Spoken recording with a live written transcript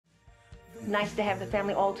Nice to have the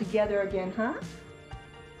family all together again, huh?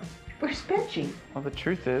 Where's Benji? Well, the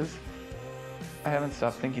truth is, I haven't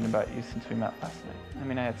stopped thinking about you since we met last night. I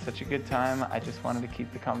mean, I had such a good time, I just wanted to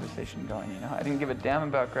keep the conversation going, you know? I didn't give a damn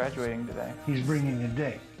about graduating today. He's bringing a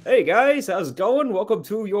date. Hey guys, how's it going? Welcome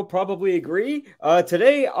to You'll Probably Agree.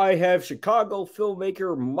 Today I have Chicago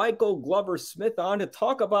filmmaker Michael Glover Smith on to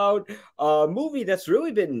talk about a movie that's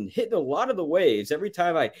really been hitting a lot of the waves. Every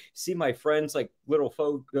time I see my friends like little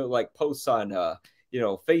like posts on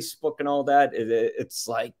Facebook and all that, it's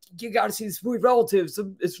like, you got to see this movie, Relatives.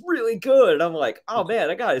 It's really good. And I'm like, oh man,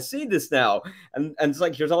 I got to see this now. And it's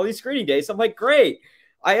like, here's all these screening days. I'm like, great.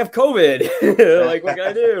 I have COVID. Like, what can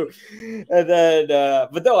I do? And then,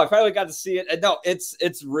 but no, I finally got to see it. And no, it's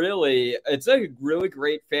a really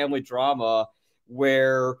great family drama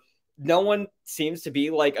where no one seems to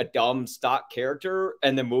be like a dumb stock character,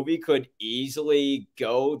 and the movie could easily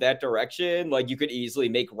go that direction. Like, you could easily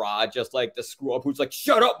make Rod just like the screw up who's like,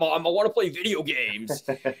 shut up, mom, I want to play video games.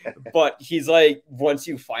 But he's like, once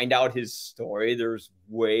you find out his story, there's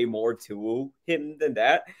way more to him than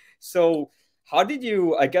that. So how did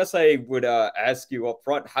you, I guess I would ask you up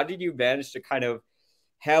front, how did you manage to kind of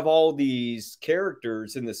have all these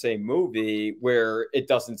characters in the same movie where it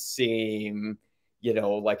doesn't seem,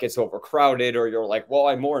 like it's overcrowded, or you're like, well,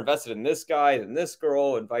 I'm more invested in this guy than this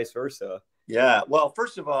girl, and vice versa? Yeah, well,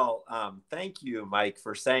 first of all, thank you, Mike,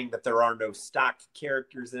 for saying that there are no stock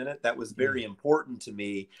characters in it. That was very important to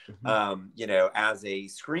me, as a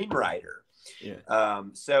screenwriter. Yeah.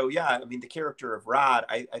 So yeah, I mean, the character of Rod,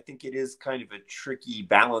 I think it is kind of a tricky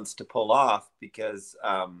balance to pull off, because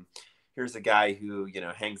here's a guy who,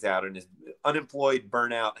 hangs out in his unemployed,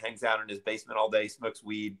 burnout, hangs out in his basement all day, smokes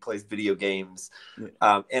weed, plays video games.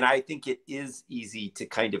 Yeah. And I think it is easy to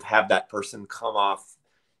kind of have that person come off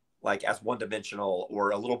like as one-dimensional or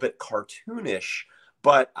a little bit cartoonish.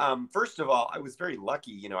 But first of all, I was very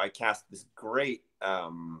lucky. I cast this great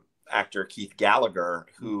actor, Keith Gallagher,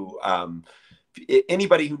 who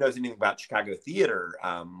anybody who knows anything about Chicago theater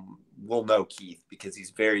will know Keith, because he's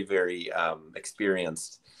very, very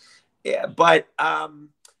experienced. Yeah, but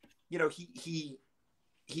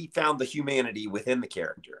he found the humanity within the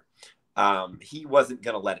character. He wasn't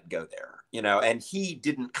going to let it go there, and he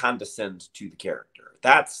didn't condescend to the character.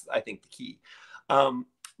 That's, I think, the key.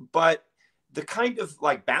 But the kind of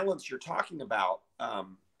like balance you're talking about,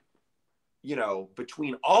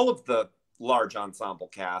 between all of the large ensemble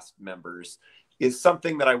cast members is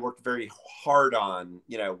something that I worked very hard on,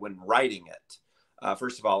 when writing it,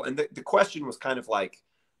 first of all. And the question was kind of like,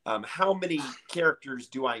 how many characters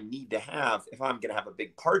do I need to have if I'm going to have a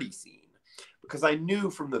big party scene? Because I knew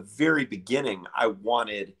from the very beginning, I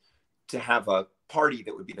wanted to have a party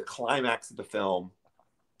that would be the climax of the film,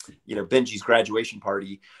 Benji's graduation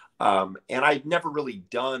party. And I'd never really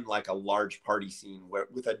done like a large party scene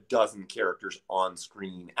with a dozen characters on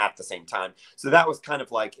screen at the same time. So that was kind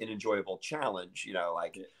of like an enjoyable challenge,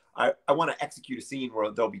 I want to execute a scene where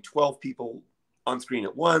there'll be 12 people on screen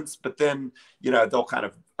at once, but then, they'll kind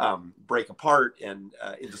of break apart and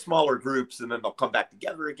into smaller groups, and then they'll come back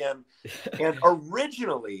together again. And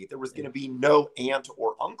originally there was going to be no aunt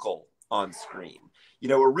or uncle on screen.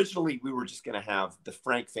 Originally we were just going to have the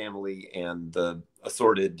Frank family and the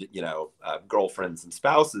assorted, girlfriends and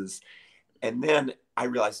spouses. And then I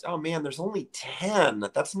realized, oh man, there's only 10.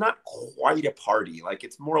 That's not quite a party. Like,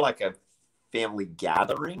 it's more like a family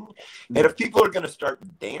gathering. And if people are going to start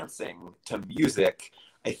dancing to music,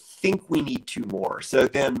 I think we need 2 more. So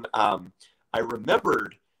then I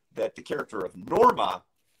remembered that the character of Norma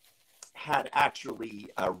had actually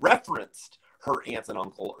referenced her aunt and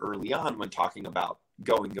uncle early on when talking about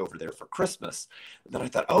going over there for Christmas. And then I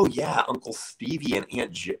thought, oh yeah, Uncle Stevie and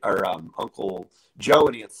Uncle Joe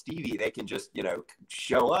and Aunt Stevie, they can just,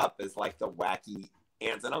 show up as like the wacky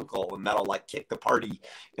aunt and uncle, and that'll like kick the party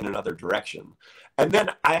in another direction. And then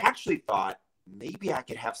I actually thought maybe I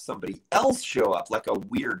could have somebody else show up, like a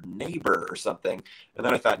weird neighbor or something. And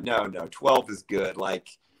then I thought, no, 12 is good. Like,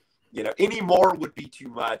 any more would be too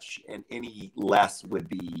much, and any less would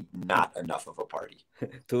be not enough of a party.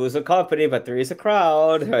 2 is a company, but 3 is a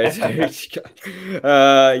crowd.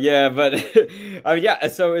 Yeah, but yeah.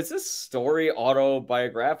 So is this story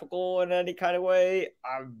autobiographical in any kind of way?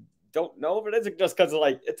 I don't know if it is, just because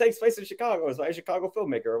like it takes place in Chicago. It's like a Chicago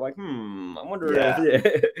filmmaker. I'm like, I wonder. Yeah.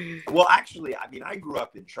 Well, actually, I mean, I grew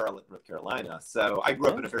up in Charlotte, North Carolina, so I grew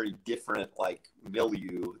up in a very different like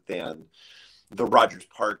milieu than the Rogers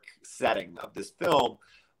Park setting of this film.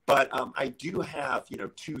 But I do have,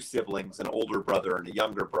 2 siblings, an older brother and a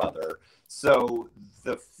younger brother. So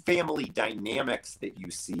the family dynamics that you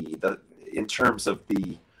see, in terms of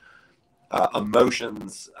the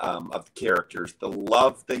emotions of the characters, the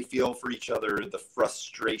love they feel for each other, the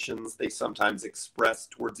frustrations they sometimes express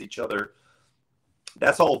towards each other.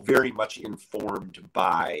 That's all very much informed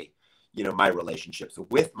by, you know, my relationships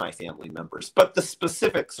with my family members. But the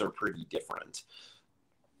specifics are pretty different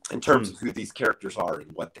in terms of who these characters are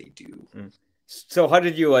and what they do. So how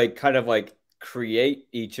did you like kind of like create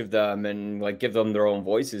each of them and like give them their own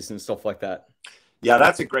voices and stuff like that? Yeah,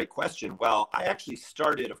 that's a great question. Well, I actually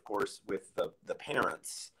started, of course, with the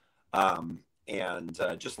parents. And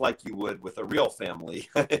just like you would with a real family,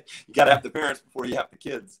 you got to have the parents before you have the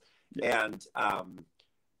kids. And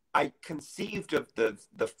I conceived of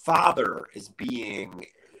the father as being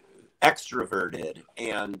extroverted,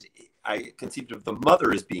 and I conceived of the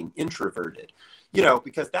mother as being introverted, you know,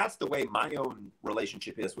 because that's the way my own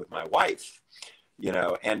relationship is with my wife, you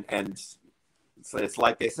know, and it's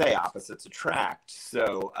like they say, opposites attract.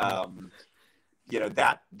 So, you know,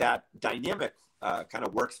 that dynamic kind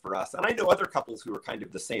of works for us. And I know other couples who are kind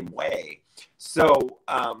of the same way. So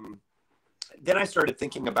then I started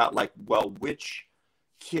thinking about like, well, which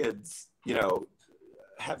kids, you know,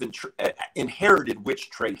 have inherited which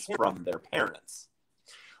traits from their parents.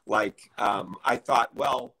 Like, I thought,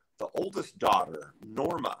 well, the oldest daughter,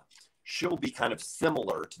 Norma, she'll be kind of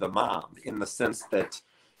similar to the mom in the sense that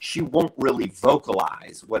she won't really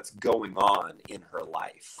vocalize what's going on in her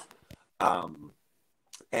life.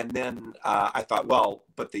 And then I thought, well,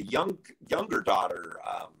 but the younger daughter,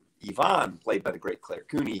 Yvonne, played by the great Claire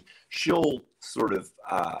Cooney, she'll sort of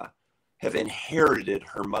have inherited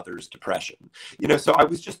her mother's depression. You know, so I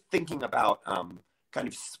was just thinking about kind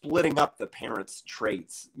of splitting up the parents'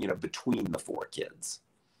 traits, you know, between the four kids.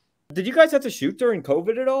 Did you guys have to shoot during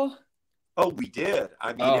COVID at all? Oh, we did.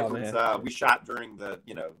 I mean, it was, we shot during the,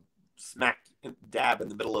 you know, smack dab in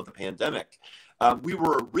the middle of the pandemic. We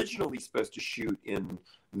were originally supposed to shoot in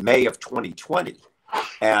May of 2020,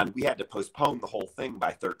 and we had to postpone the whole thing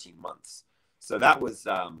by 13 months. So that was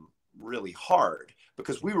really hard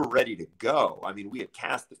because we were ready to go. I mean, we had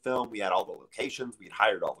cast the film, we had all the locations, we had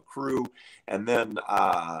hired all the crew, and then,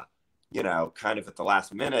 you know, kind of at the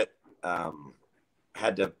last minute,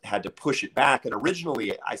 had to push it back. And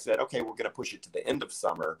originally I said, okay, we're going to push it to the end of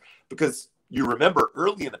summer, because you remember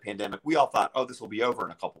early in the pandemic, we all thought, oh, this will be over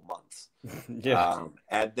in a couple months.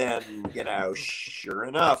 And then, you know, sure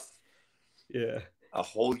enough, a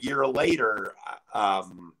whole year later,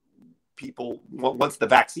 people, once the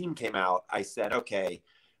vaccine came out, I said, okay,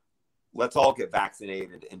 let's all get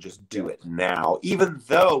vaccinated and just do it now, even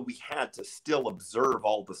though we had to still observe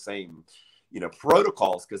all the same, you know,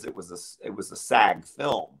 protocols, because it was a SAG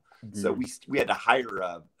film. So we had to hire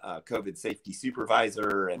a COVID safety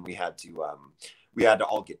supervisor, and we had to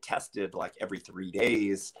all get tested like every 3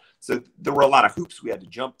 days. So there were a lot of hoops we had to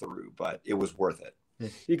jump through, but it was worth it.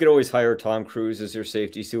 You could always hire Tom Cruise as your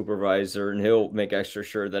safety supervisor, and he'll make extra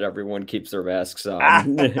sure that everyone keeps their masks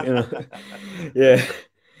on. Yeah.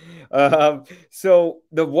 So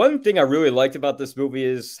the one thing I really liked about this movie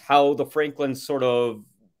is how the Franklins sort of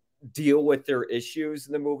deal with their issues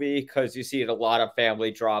in the movie, because you see it a lot of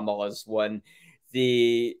family dramas when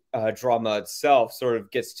the drama itself sort of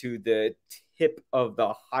gets to the tip of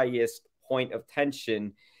the highest point of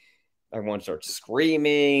tension. Everyone starts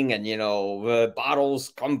screaming, and, you know,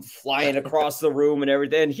 bottles come flying across the room and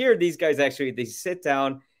everything. And here, these guys actually, they sit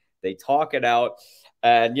down, they talk it out.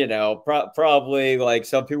 And, you know, probably like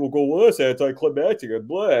some people go, well, that's anticlimactic and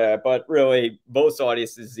blah. But really, most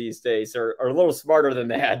audiences these days are a little smarter than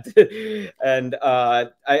that. And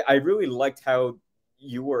I really liked how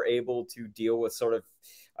you were able to deal with sort of,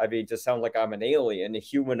 I mean, to sound like I'm an alien, a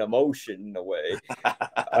human emotion in a way.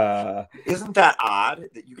 Isn't that odd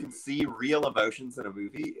that you can see real emotions in a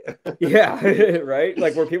movie? Yeah, right?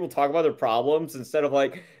 Like where people talk about their problems instead of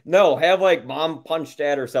like, no, have like mom punch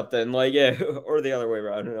dad or something, like, yeah, or the other way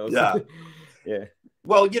around. Who knows? Yeah. Yeah.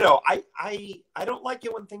 Well, you know, I don't like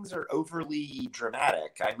it when things are overly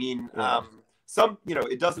dramatic. I mean, some, you know,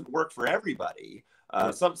 it doesn't work for everybody.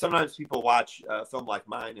 Sometimes people watch a film like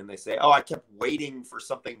mine and they say, oh, I kept waiting for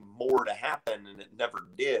something more to happen and it never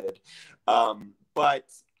did. But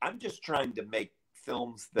I'm just trying to make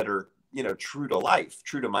films that are, you know, true to life,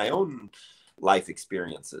 true to my own life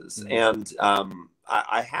experiences. And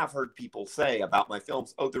I have heard people say about my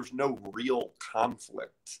films, oh, there's no real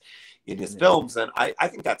conflict in his films. And I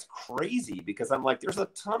think that's crazy, because I'm like, there's a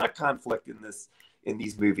ton of conflict in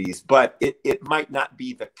these movies, but it might not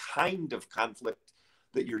be the kind of conflict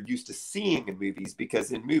that you're used to seeing in movies,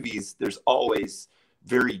 because in movies there's always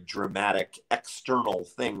very dramatic external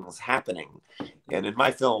things happening. And in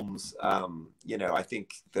my films, you know, I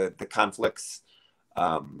think the conflicts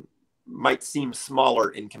might seem smaller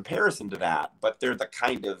in comparison to that, but they're the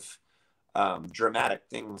kind of dramatic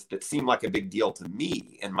things that seem like a big deal to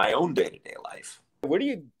me in my own day-to-day life. Where do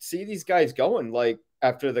you see these guys going? Like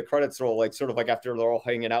after the credits roll, like sort of like after they're all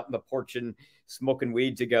hanging out in the porch and smoking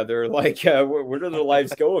weed together, like where do their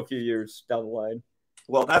lives go a few years down the line?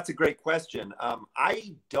 Well, that's a great question.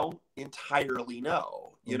 I don't entirely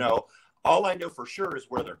know. You know, all I know for sure is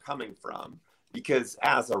where they're coming from, because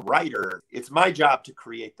as a writer, it's my job to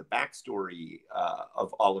create the backstory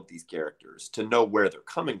of all of these characters, to know where they're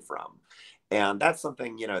coming from. And that's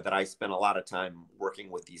something, you know, that I spend a lot of time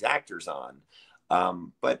working with these actors on.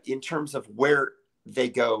 But in terms of where they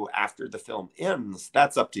go after the film ends,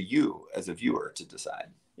 that's up to you as a viewer to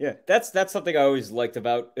decide. Yeah, that's something I always liked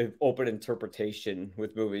about open interpretation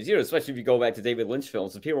with movies. You know, especially if you go back to David Lynch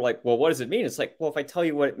films, and people are like, "Well, what does it mean?" It's like, well, if I tell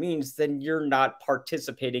you what it means, then you're not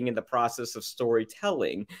participating in the process of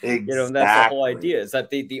storytelling. Exactly. You know, and that's the whole idea, is that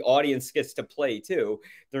the audience gets to play too.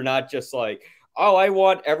 They're not just like, "Oh, I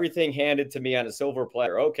want everything handed to me on a silver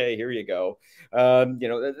platter. Okay, here you go." You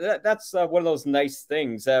know, that's one of those nice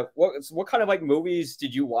things. What kind of like movies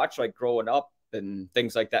did you watch like growing up and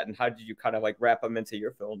things like that, and how did you kind of like wrap them into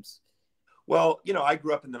your films? Well, you know, I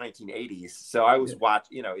grew up in the 1980s, so I was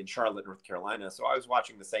watching, you know, in Charlotte, North Carolina. So I was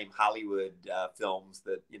watching the same Hollywood films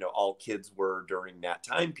that, you know, all kids were during that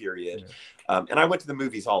time period. And I went to the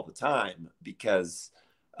movies all the time because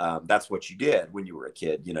that's what you did when you were a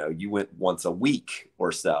kid. You know, you went once a week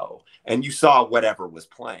or so, and you saw whatever was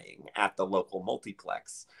playing at the local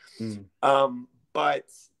multiplex. But,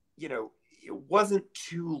 you know, it wasn't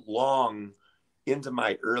too long into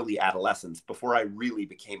my early adolescence before I really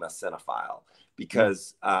became a cinephile,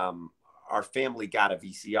 because our family got a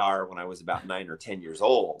VCR when I was about 9 or 10 years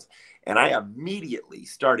old. And I immediately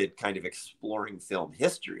started kind of exploring film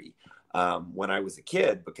history when I was a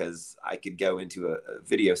kid, because I could go into a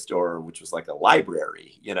video store, which was like a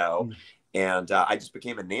library, you know, and I just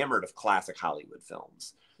became enamored of classic Hollywood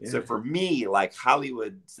films. So for me, like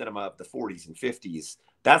Hollywood cinema of the 40s and 50s,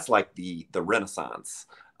 that's like the Renaissance.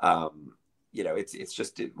 You know,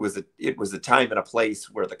 it was a time and a place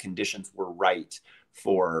where the conditions were right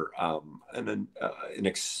for an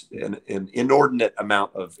inordinate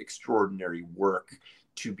amount of extraordinary work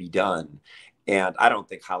to be done. And I don't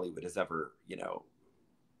think Hollywood has ever, you know,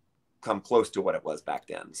 come close to what it was back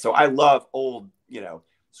then. So I love old, you know,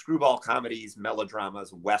 screwball comedies,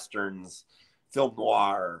 melodramas, Westerns, film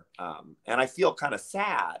noir. And I feel kind of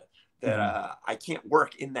sad that I can't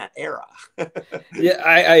work in that era. Yeah,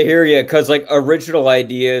 I hear you, because like original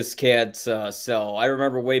ideas can't sell. I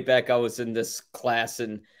remember way back, I was in this class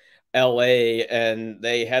in LA, and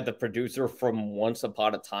they had the producer from Once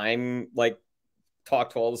Upon a Time like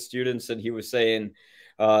talk to all the students, and he was saying,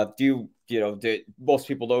 do most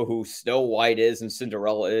people know who Snow White is and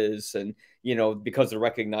Cinderella is? And, you know, because they're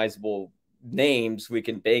recognizable names, we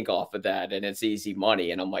can bank off of that, and it's easy money.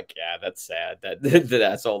 And I'm like, yeah, that's sad that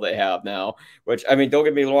that's all they have now. Which, I mean, don't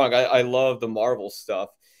get me wrong, I love the Marvel stuff,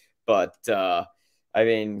 but I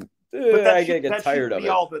mean, I get tired of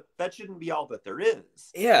it. That shouldn't be all that there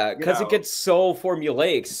is. Yeah, because it gets so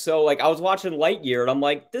formulaic. So like I was watching Lightyear, and I'm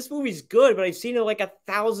like, this movie's good, but I've seen it like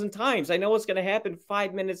 1,000 times. I know what's going to happen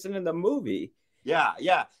 5 minutes into the movie.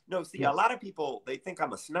 Yeah. No, see, a lot of people, they think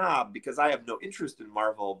I'm a snob because I have no interest in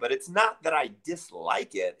Marvel, but it's not that I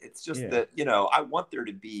dislike it. It's just that, you know, I want there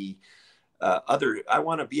to be I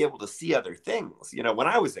want to be able to see other things. You know, when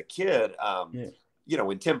I was a kid, you know,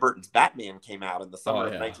 when Tim Burton's Batman came out in the summer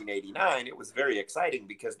of 1989, it was very exciting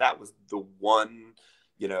because that was the one,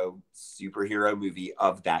 you know, superhero movie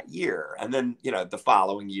of that year. And then, you know, the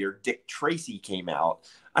following year, Dick Tracy came out.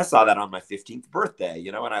 I saw that on my 15th birthday,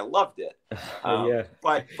 you know, and I loved it.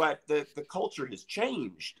 But the culture has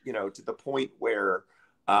changed, you know, to the point where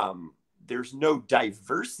there's no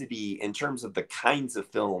diversity in terms of the kinds of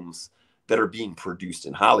films that are being produced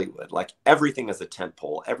in Hollywood. Like everything is a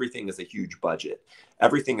tentpole, everything is a huge budget,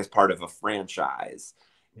 everything is part of a franchise.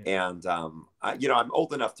 And you know, I'm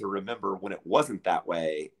old enough to remember when it wasn't that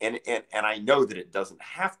way, and I know that it doesn't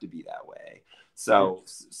have to be that way. So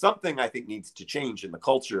something I think needs to change in the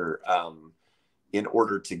culture in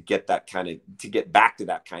order to get back to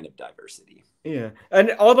that kind of diversity. Yeah,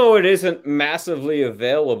 and although it isn't massively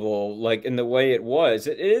available like in the way it was,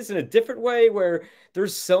 it is in a different way where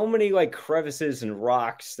there's so many like crevices and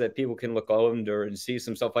rocks that people can look under and see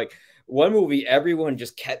some stuff. Like one movie everyone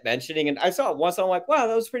just kept mentioning, and I saw it once, and I'm like, wow,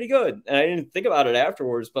 that was pretty good. And I didn't think about it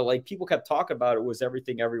afterwards, but like people kept talking about it, was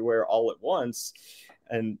Everything Everywhere All at Once.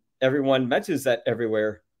 And everyone mentions that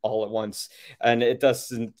everywhere all at once. And it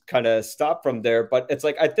doesn't kind of stop from there. But it's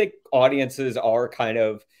like, I think audiences are kind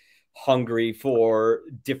of hungry for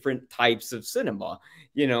different types of cinema,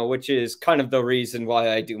 you know, which is kind of the reason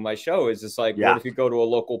why I do my show. Is it's like, what if you go to a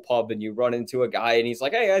local pub and you run into a guy and he's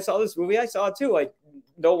like, hey, I saw this movie, I saw it too. Like,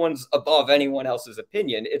 no one's above anyone else's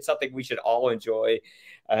opinion. It's something we should all enjoy,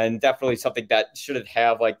 and definitely something that shouldn't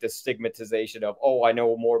have like the stigmatization of, oh, I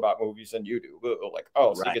know more about movies than you do. Like,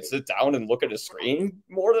 oh, so you can sit down and look at a screen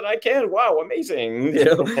more than I can. Wow, amazing. You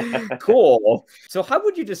know? Cool. So how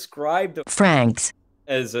would you describe the Franks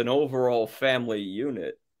as an overall family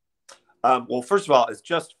unit? Well, first of all, it's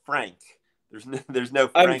just Frank. There's no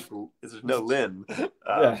Frank. There's no Lynn.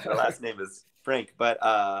 Her last name is Frank.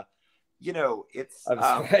 But you know, it's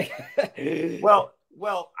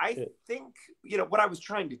well, I think, you know, what I was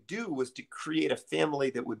trying to do was to create a family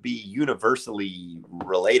that would be universally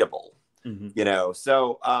relatable. You know,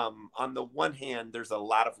 so on the one hand, there's a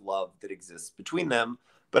lot of love that exists between them,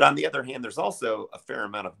 but on the other hand, there's also a fair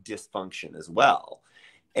amount of dysfunction as well.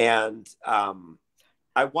 And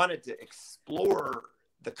I wanted to explore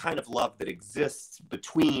the kind of love that exists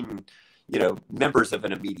between, you know, members of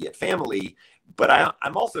an immediate family, but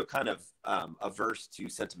I'm also kind of averse to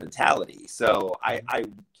sentimentality. So I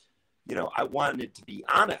wanted to be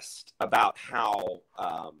honest about how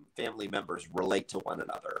family members relate to one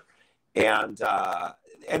another. And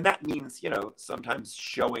that means, you know, sometimes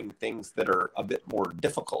showing things that are a bit more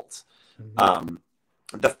difficult.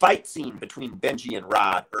 The fight scene between Benji and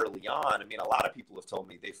Rod early on, I mean, a lot of people have told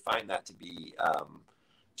me they find that to be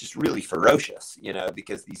just really ferocious, you know,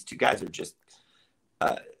 because these two guys are just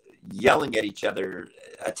yelling at each other,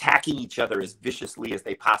 attacking each other as viciously as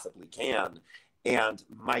they possibly can. And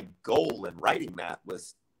my goal in writing that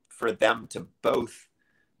was for them to both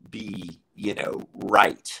be, you know,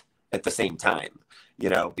 right at the same time, you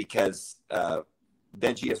know, because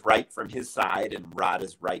Benji is right from his side and Rod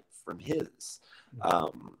is right from his.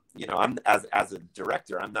 You know, I'm as a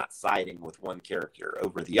director, I'm not siding with one character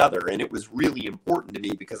over the other. And it was really important to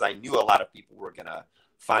me because I knew a lot of people were going to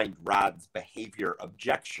find Rod's behavior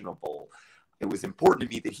objectionable. It was important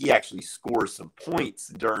to me that he actually scores some points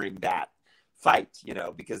during that fight, you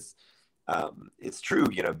know, because it's true,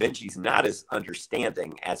 you know, Benji's not as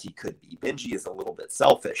understanding as he could be. Benji is a little bit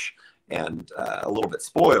selfish and a little bit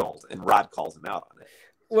spoiled, and Rod calls him out on it.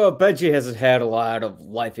 Well, Benji hasn't had a lot of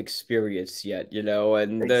life experience yet, you know,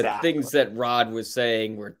 and the things that Rod was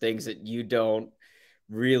saying were things that you don't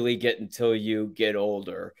really get until you get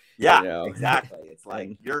older. Yeah, you know? Exactly. It's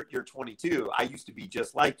like, you're 22. I used to be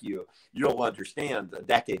just like you. You'll understand a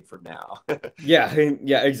decade from now. yeah,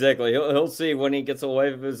 exactly. He'll see when he gets a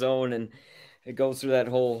wife of his own and it goes through that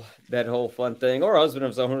whole fun thing, or a husband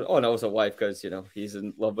of his own. Oh no, it's a wife, because, you know, he's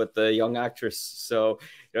in love with the young actress. So,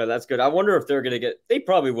 you know, that's good. I wonder if they're gonna they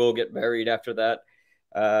probably will get married after that.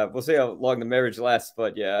 We'll see how long the marriage lasts,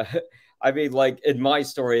 but yeah. I mean, like in my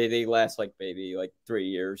story, they last like maybe like 3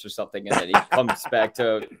 years or something, and then he comes back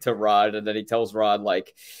to Rod, and then he tells Rod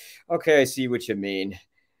like, "Okay, I see what you mean."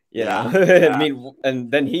 You know, I mean,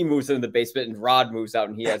 and then he moves into the basement, and Rod moves out,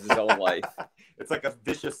 and he has his own life. It's like a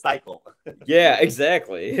vicious cycle. Yeah,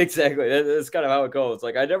 exactly. That's kind of how it goes.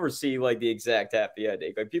 Like, I never see like the exact happy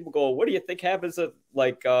ending. Like, people go, "What do you think happens at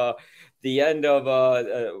like the end of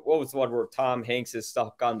what was the one where Tom Hanks is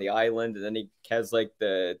stuck on the island, and then he has like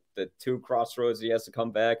the two crossroads, and he has to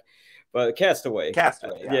come back." But Castaway.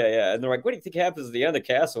 Yeah. And they're like, "What do you think happens at the end of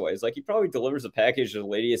Castaway?" It's like, he probably delivers a package to the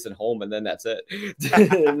lady that's at home, and then that's it.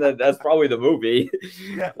 And that's probably the movie.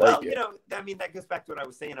 Yeah. Well, like, you know, I mean, that goes back to what I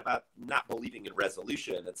was saying about not believing in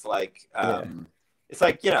resolution. It's like, it's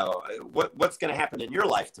like, you know, what's going to happen in your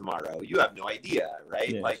life tomorrow? You have no idea, right?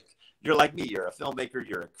 Yeah. Like, you're like me. You're a filmmaker.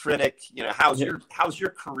 You're a critic. You know, how's your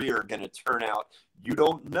career going to turn out? You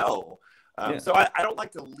don't know. So I don't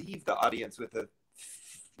like to leave the audience with a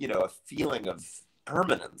feeling of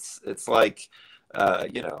permanence. It's like,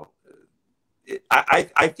 you know,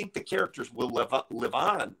 I think the characters will live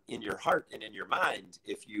on in your heart and in your mind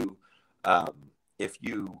if you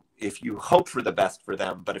hope for the best for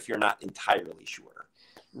them, but if you're not entirely sure.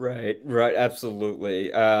 Right,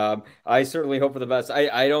 absolutely. I certainly hope for the best.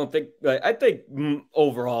 I think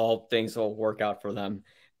overall things will work out for them,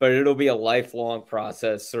 but it'll be a lifelong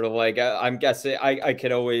process. Sort of like, I'm guessing I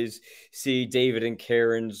could always see David and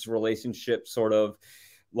Karen's relationship sort of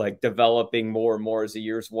like developing more and more as the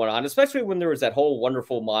years went on, especially when there was that whole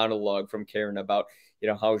wonderful monologue from Karen about, you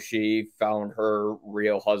know, how she found her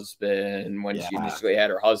real husband when she initially had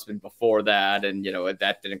her husband before that. And, you know,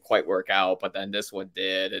 that didn't quite work out, but then this one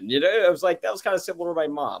did. And, you know, it was like, that was kind of similar to my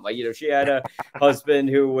mom. Like, you know, she had a husband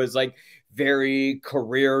who was like very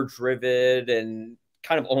career driven and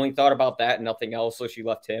kind of only thought about that and nothing else. So she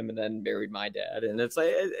left him and then married my dad. And it's like,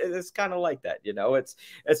 it's kind of like that, you know, it's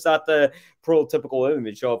not the prototypical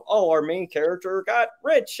image of, oh, our main character got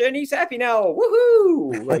rich and he's happy now.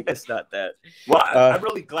 Woohoo. Like, it's not that. Well, I'm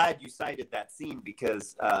really glad you cited that scene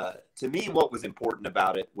because to me, what was important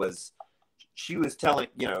about it was she was telling,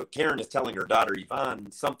 you know, Karen is telling her daughter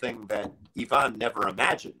Yvonne something that Yvonne never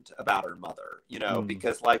imagined about her mother, you know,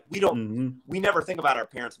 because like we never think about our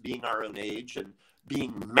parents being our own age and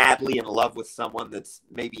being madly in love with someone that's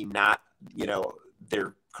maybe not, you know,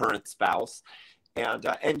 their current spouse.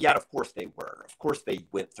 And yet, of course, they were. Of course, they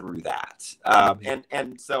went through that.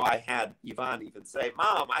 And so I had Yvonne even say,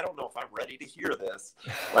 "Mom, I don't know if I'm ready to hear this.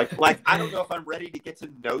 Like I don't know if I'm ready to get to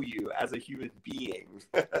know you as a human being."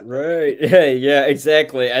 Right. Yeah,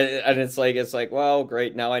 exactly. And it's like, well,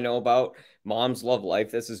 great. Now I know about mom's love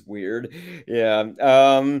life. This is weird. Yeah.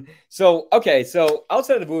 So okay. So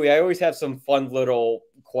outside of the movie, I always have some fun little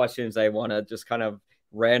questions I want to just kind of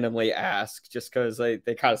randomly ask just because they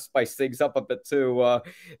kind of spice things up a bit too.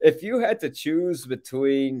 If you had to choose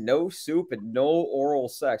between no soup and no oral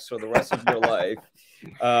sex for the rest of your life,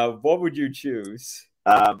 what would you choose?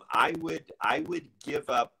 I would give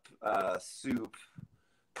up soup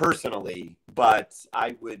personally, but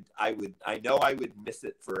I know I would miss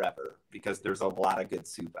it forever because there's a lot of good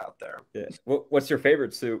soup out there. Yeah. What's your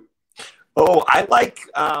favorite soup? Oh, I like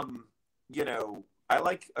you know, I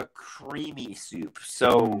like a creamy soup.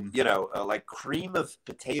 So, you know, like cream of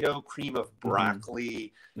potato, cream of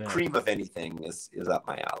broccoli, cream of anything is up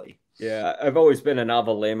my alley. Yeah, I've always been an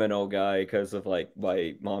avellano guy because of like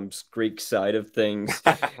my mom's Greek side of things.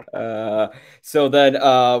 So then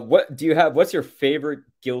what do you have? What's your favorite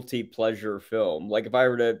guilty pleasure film? Like if I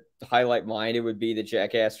were to highlight mine, it would be the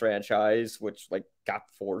Jackass franchise, which like got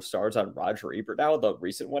 4 stars on Roger Ebert now. The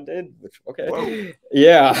recent one did, which okay. Whoa.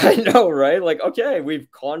 Yeah, I know, right? Like, okay, we've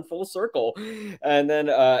gone full circle. And then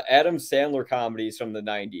Adam Sandler comedies from the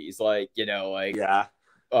 90s, like, you know, like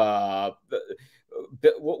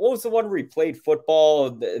what was the one where he played football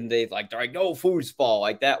and they're like no foosball,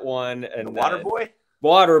 like that one, and the Waterboy?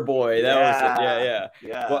 Waterboy, that was it.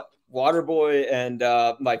 Yeah. Waterboy, and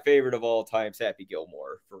my favorite of all time, Happy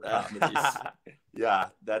Gilmore for comedies. Yeah,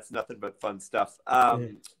 that's nothing but fun stuff.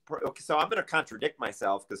 Okay, so I'm going to contradict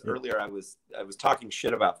myself because earlier I was talking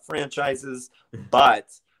shit about franchises, but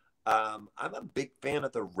I'm a big fan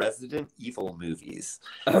of the Resident Evil movies.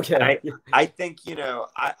 Okay, I think, you know,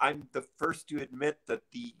 I'm the first to admit that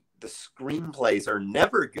the screenplays are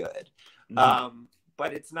never good,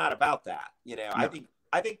 but it's not about that. You know, no.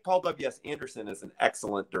 I think Paul W.S. Anderson is an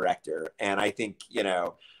excellent director, and I think, you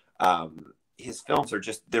know, his films are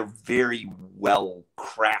they're very well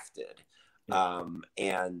crafted.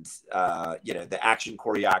 And you know, the action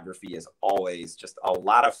choreography is always just a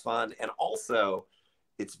lot of fun, and also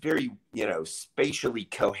it's very, you know, spatially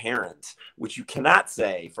coherent, which you cannot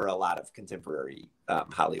say for a lot of contemporary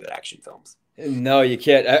Hollywood action films. No, you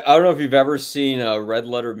can't. I don't know if you've ever seen Red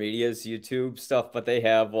Letter Media's YouTube stuff, but they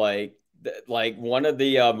have like one of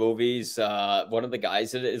the movies, one of the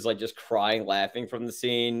guys in it is like just crying, laughing from the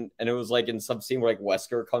scene. And it was like in some scene where like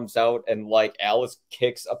Wesker comes out and like Alice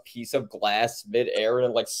kicks a piece of glass midair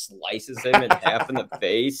and like slices him in half in the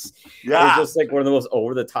face. Yeah. It's just like one of the most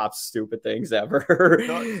over the top stupid things ever.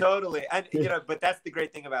 Totally. And you know, but that's the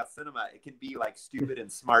great thing about cinema. It can be like stupid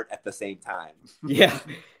and smart at the same time. Yeah.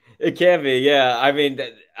 It can be. Yeah. I mean,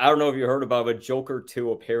 I don't know if you heard about it, but Joker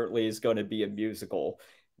 2 apparently is going to be a musical.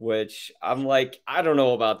 Which I'm like, I don't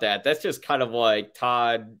know about that. That's just kind of like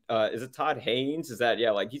Todd, is it Todd Haynes? Is that, yeah,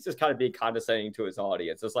 like he's just kind of being condescending to his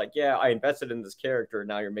audience. It's like, yeah, I invested in this character. And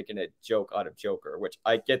now you're making a joke out of Joker, which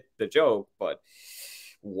I get the joke, but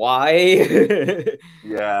why?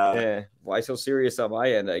 Yeah. Why so serious on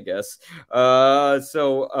my end, I guess.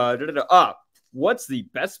 What's the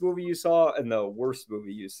best movie you saw and the worst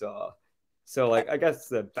movie you saw? So like, I guess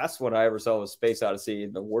the best one I ever saw was Space Odyssey.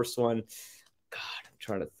 And the worst one, God,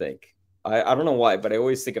 trying to think. I don't know why, but I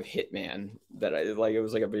always think of Hitman, that I like. It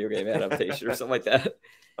was like a video game adaptation or something like that.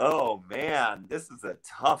 Oh man, this is a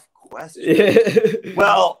tough question.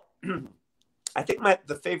 Well, I think my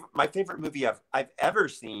favorite movie I've ever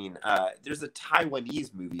seen. There's a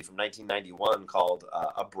Taiwanese movie from 1991 called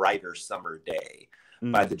A Brighter Summer Day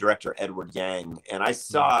by the director Edward Yang, and I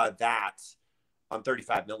saw that on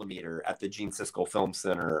 35 millimeter at the Gene Siskel Film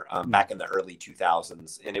Center back in the early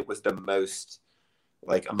 2000s, and it was the most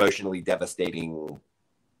like emotionally devastating,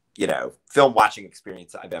 you know, film watching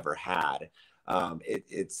experience I've ever had.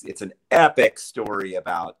 It's an epic story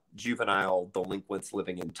about juvenile delinquents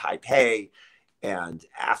living in Taipei, and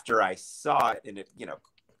after I saw it, and it, you know,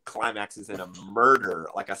 climaxes in a murder,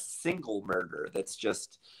 like a single murder that's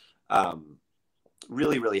just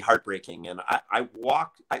really, really heartbreaking. And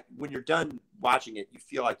when you're done watching it, you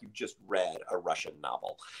feel like you've just read a Russian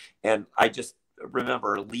novel. And I just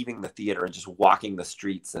remember leaving the theater and just walking the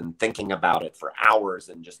streets and thinking about it for hours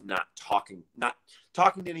and just not talking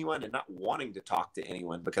to anyone and not wanting to talk to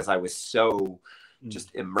anyone because I was so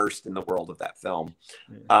just immersed in the world of that film.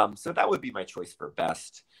 So that would be my choice for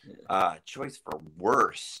best. Choice for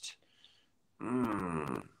worst.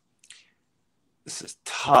 This is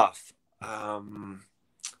tough. I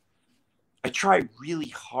try really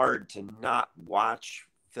hard to not watch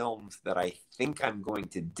films that I think I'm going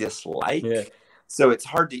to dislike. Yeah. So it's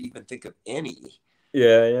hard to even think of any.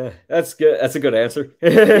 Yeah, that's good. That's a good answer.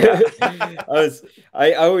 Yeah.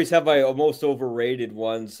 I always have my most overrated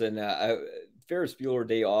ones, and Ferris Bueller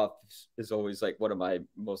Day Off is always like one of my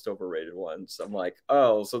most overrated ones. I'm like,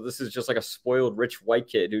 oh, so this is just like a spoiled rich white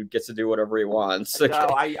kid who gets to do whatever he wants. Okay. No,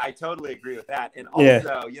 I totally agree with that. And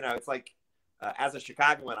also, you know, it's like, as a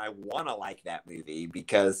Chicagoan, I want to like that movie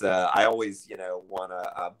because I always, you know, want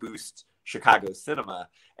to boost Chicago cinema.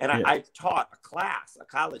 And I taught a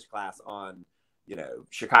college class on, you know,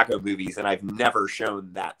 Chicago movies, and I've never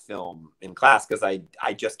shown that film in class because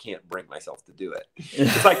I just can't bring myself to do it.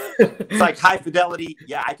 It's like High Fidelity.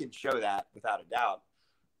 Yeah, I can show that without a doubt.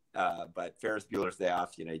 But Ferris Bueller's Day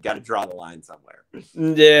Off, you know, you got to draw the line somewhere.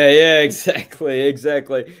 Yeah, exactly.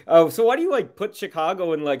 So why do you like put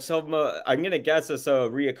Chicago in like some? I'm gonna guess it's a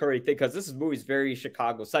reoccurring thing because this movie's very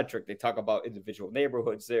Chicago centric. They talk about individual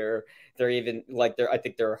neighborhoods there. They're even like I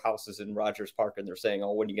think there are houses in Rogers Park, and they're saying,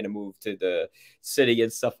 "Oh, when are you gonna move to the city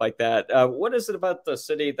and stuff like that?" What is it about the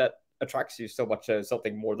city that attracts you so much as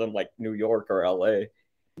something more than like New York or LA?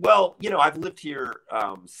 Well, you know, I've lived here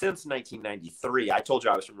since 1993. I told you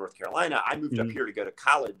I was from North Carolina. I moved up here to go to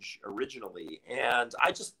college originally, and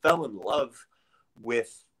I just fell in love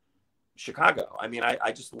with Chicago. I mean,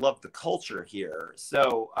 I just love the culture here.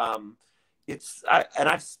 So and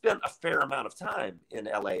I've spent a fair amount of time in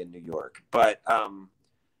LA and New York, but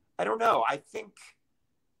I don't know. I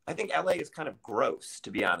think LA is kind of gross,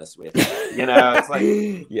 to be honest with you. You know, it's like,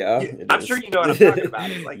 I'm sure you know what I'm talking about.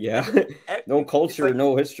 It's like, no culture, like,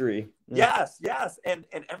 no history. Yes. And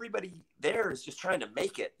everybody there is just trying to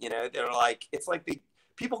make it. You know, they're like, it's like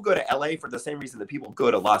people go to LA for the same reason that people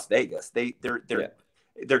go to Las Vegas.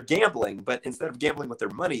 They're gambling, but instead of gambling with their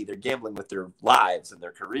money, they're gambling with their lives and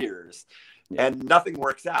their careers. And nothing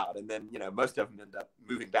works out. And then, you know, most of them end up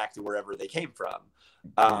moving back to wherever they came from.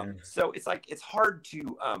 So it's like, it's hard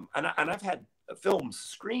to, and I've had films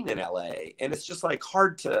screen in LA, and it's just like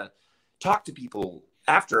hard to talk to people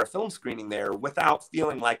after a film screening there without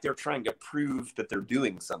feeling like they're trying to prove that they're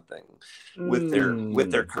doing something with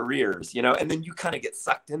their careers, you know, and then you kind of get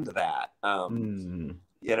sucked into that.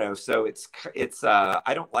 You know, so it's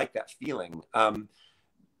I don't like that feeling.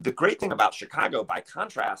 The great thing about Chicago, by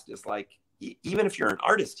contrast, is like, even if you're an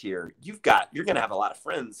artist here, you're going to have a lot of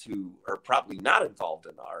friends who are probably not involved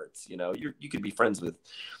in the arts. You know, you could be friends with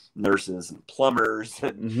nurses and plumbers,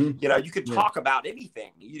 and you know, you could talk about anything.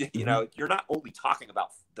 You know, you're not only talking about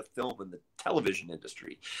the film and the television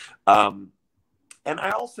industry. And I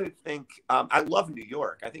also think I love New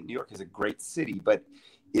York. I think New York is a great city, but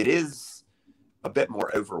it is a bit more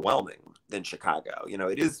overwhelming than Chicago. You know,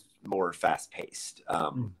 it is more fast paced.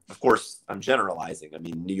 Of course, I'm generalizing. I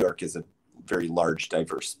mean, New York is a very large,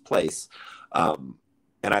 diverse place. And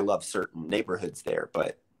I love certain neighborhoods there,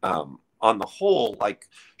 but on the whole, like,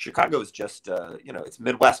 Chicago is just, you know, it's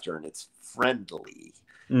Midwestern, it's friendly,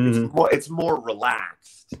 it's more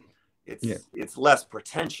relaxed. It's less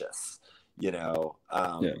pretentious, you know.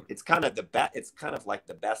 It's kind of it's kind of like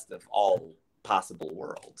the best of all possible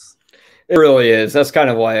worlds. It really is. That's kind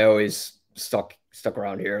of why I always stuck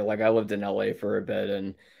around here. Like, I lived in LA for a bit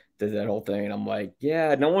and did that whole thing, and I'm like,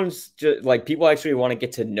 yeah, no one's just like, people actually want to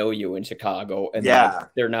get to know you in Chicago, and like,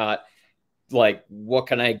 they're not like, what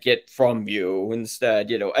can I get from you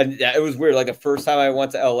instead, you know. And it was weird. Like, the first time I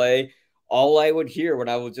went to LA, all I would hear when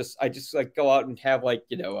I just like go out and have, like,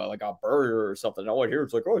 you know, like a burger or something, all I hear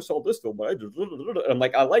is like, oh, I saw this film, and I'm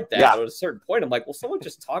like, I like that. But at a certain point, I'm like, well, someone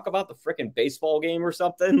just talk about the freaking baseball game or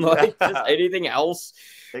something, like, just anything else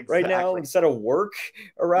right now instead of work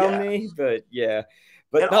around me. But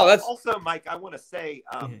But and no, that's also, Mike, I want to say,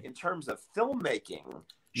 in terms of filmmaking,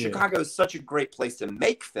 Chicago is such a great place to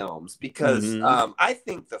make films because I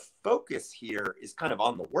think the focus here is kind of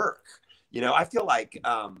on the work. You know, I feel like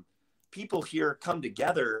people here come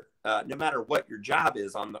together no matter what your job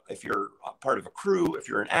is. If you're a part of a crew, if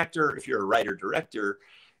you're an actor, if you're a writer director,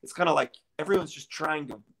 it's kind of like everyone's just trying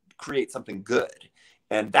to create something good,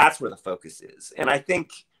 and that's where the focus is. And I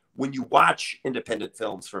think when you watch independent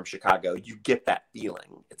films from Chicago, you get that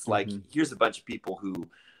feeling. It's like, here's a bunch of people who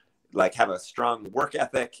like have a strong work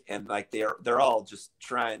ethic, and like they're all just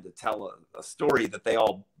trying to tell a story that they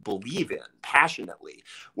all believe in passionately.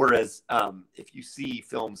 Whereas if you see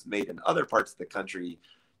films made in other parts of the country,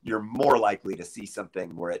 you're more likely to see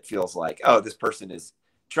something where it feels like, oh, this person is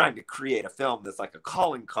trying to create a film that's like a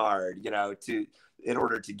calling card, you know, in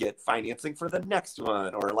order to get financing for the next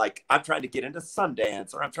one, or like I'm trying to get into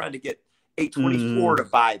Sundance, or I'm trying to get A24 to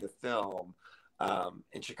buy the film.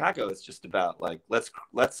 In Chicago, it's just about like,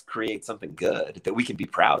 let's create something good that we can be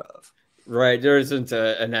proud of. Right. There isn't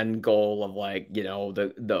an end goal of like, you know,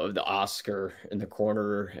 the Oscar in the corner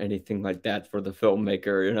or anything like that for the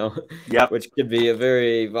filmmaker, you know, which could be a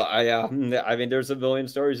very, I mean, there's a million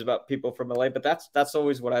stories about people from LA, but that's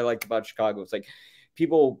always what I liked about Chicago. It's like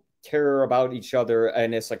people care about each other,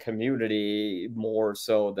 and it's a community more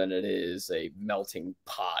so than it is a melting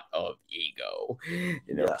pot of ego,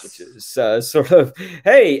 you know, which is sort of,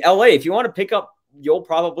 hey, LA, if you want to pick up, you'll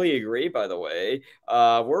probably agree, by the way,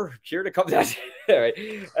 we're here to come down.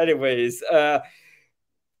 Right. Anyways,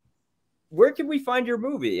 where can we find your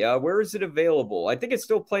movie? Where is it available? I think it's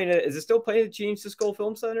still playing. Is it still playing at Gene Siskel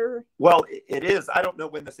Film Center? Well, it is. I don't know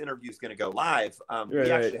when this interview is going to go live.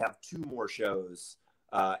 We actually have 2 more shows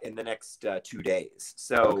in the next 2 days.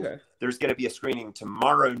 So there's going to be a screening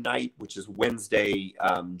tomorrow night, which is Wednesday,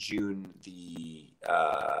 June the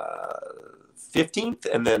 15th,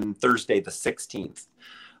 and then Thursday the 16th.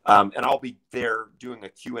 And I'll be there doing a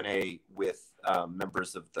Q&A with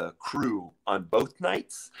members of the crew on both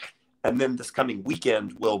nights. And then this coming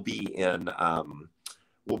weekend we'll be in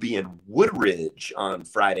Woodridge on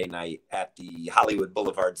Friday night at the Hollywood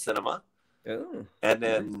Boulevard Cinema. Oh. And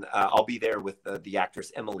then I'll be there with the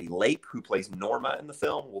actress Emily Lake, who plays Norma in the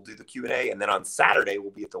film. We'll do the Q&A. And then on Saturday, we'll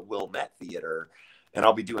be at the Wilmette Theater. And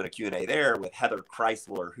I'll be doing a Q&A there with Heather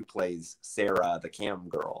Chrysler, who plays Sarah, the cam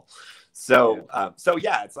girl. So,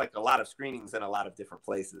 yeah, it's like a lot of screenings in a lot of different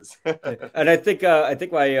places. And I think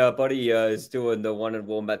my buddy is doing the one in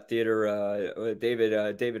Wilmette Theater.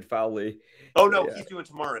 David Fowley. Oh no, he's doing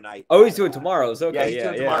tomorrow night. Oh, he's doing tomorrow's. Okay, yeah, he's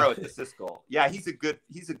doing tomorrow at the Siskel. Yeah, he's a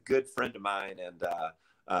good friend of mine, and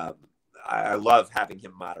I love having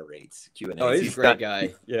him moderate Q&A. Oh, he's a great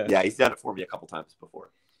guy. Yeah, he's done it for me a couple times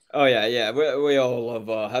before. Oh yeah. We all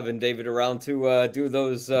love having David around to do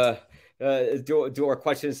those do our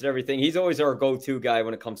questions and everything. He's always our go-to guy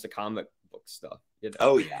when it comes to comic book stuff. You know?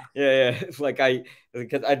 Oh yeah. It's like I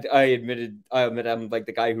admit I'm like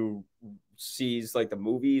the guy who sees like the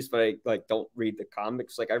movies, but I like don't read the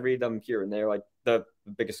comics. Like I read them here and there. Like the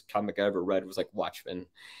biggest comic I ever read was like Watchmen.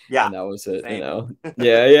 Yeah, and that was it. Same. You know.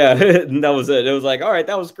 Yeah, and that was it. It was like, all right,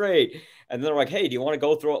 that was great. And then they're like, hey, do you want to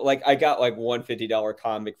go through it? Like, I got like $150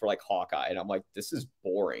 comic for like Hawkeye. And I'm like, this is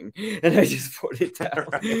boring. And I just put it down,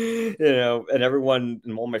 you know, and everyone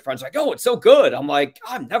and all my friends are like, oh, it's so good. I'm like,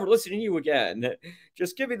 I'm never listening to you again.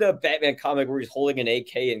 Just give me the Batman comic where he's holding an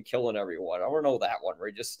AK and killing everyone. I want to know that one where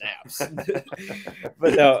he just snaps.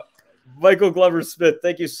 But no. Michael Glover Smith,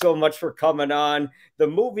 thank you so much for coming on. The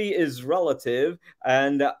movie is Relative,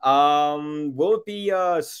 and will it be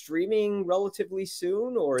streaming relatively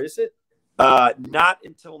soon, or is it? Not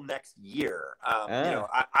until next year. You know,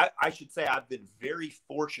 I should say I've been very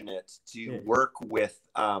fortunate to work with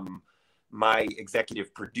my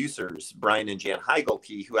executive producers, Brian and Jan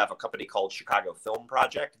Heigelke, who have a company called Chicago Film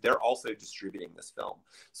Project. They're also distributing this film.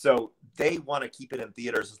 So they want to keep it in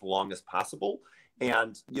theaters as long as possible.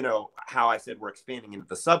 And, you know, how I said we're expanding into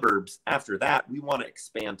the suburbs. After that, we want to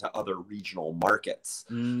expand to other regional markets.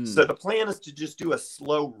 So the plan is to just do a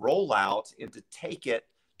slow rollout and to take it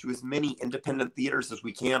to as many independent theaters as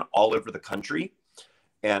we can all over the country.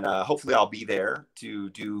 And hopefully I'll be there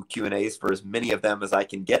to do Q&As for as many of them as I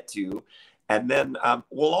can get to. And then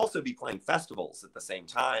we'll also be playing festivals at the same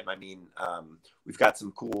time. I mean, we've got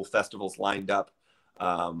some cool festivals lined up,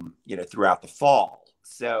 you know, throughout the fall.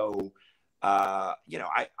 So, you know,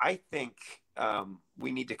 I think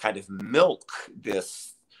we need to kind of milk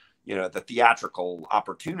this, you know, the theatrical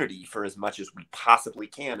opportunity for as much as we possibly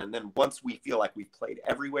can. And then once we feel like we've played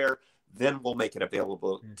everywhere, then we'll make it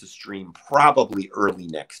available to stream probably early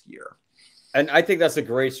next year. And I think that's a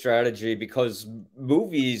great strategy because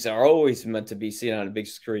movies are always meant to be seen on a big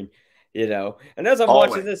screen, you know. And as I'm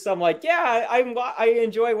watching this, I'm like, yeah, I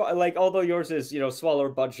enjoy, like, although yours is, you know, smaller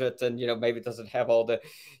budget and, you know, maybe it doesn't have all the,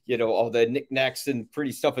 you know, all the knickknacks and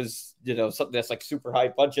pretty stuff is, you know, something that's like super high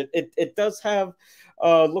budget. It does have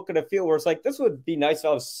look and a feel where it's like, this would be nice if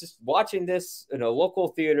I was just watching this in a local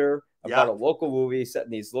theater about a local movie set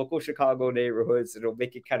in these local Chicago neighborhoods. It'll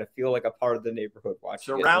make it kind of feel like a part of the neighborhood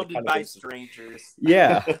watching surrounded by strangers.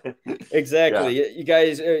 Yeah, exactly. Yeah. You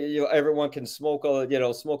guys, everyone can smoke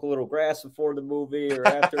smoke a little grass before the movie or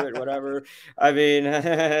after it, whatever. I mean,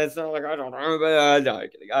 it's not like I don't know, but no, I'm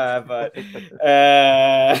kidding.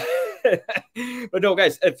 But no,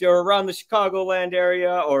 guys, if you're around the Chicagoland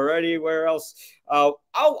area or anywhere else,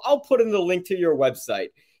 I'll put in the link to your website.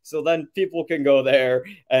 So then people can go there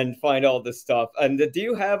and find all this stuff. And do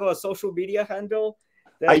you have a social media handle?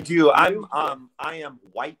 I do. I am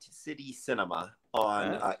White City Cinema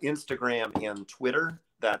on Instagram and Twitter.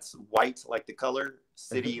 That's white like the color,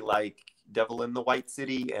 city like devil in the white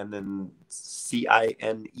city, and then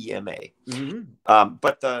CINEMA.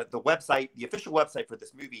 But the website, the official website for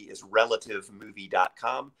this movie is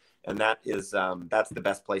relativemovie.com. And that is that's the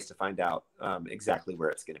best place to find out exactly where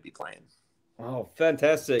it's going to be playing. Oh,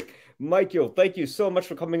 fantastic. Michael, thank you so much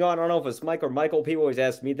for coming on. I don't know if it's Mike or Michael. People always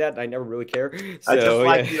ask me that, and I never really care. So, just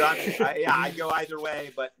like you, I go either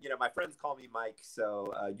way, but my friends call me Mike,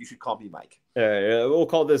 so you should call me Mike. We'll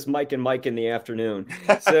call this Mike and Mike in the afternoon.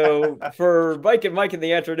 So for Mike and Mike in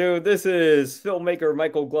the afternoon, this is filmmaker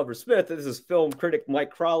Michael Glover Smith. This is film critic Mike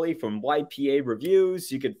Crowley from YPA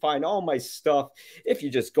Reviews. You can find all my stuff if you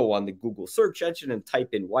just go on the Google search engine and type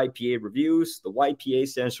in YPA Reviews. The YPA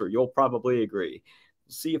stands for You'll Probably Agree.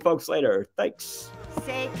 See you folks later. Thanks.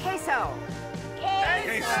 Say queso.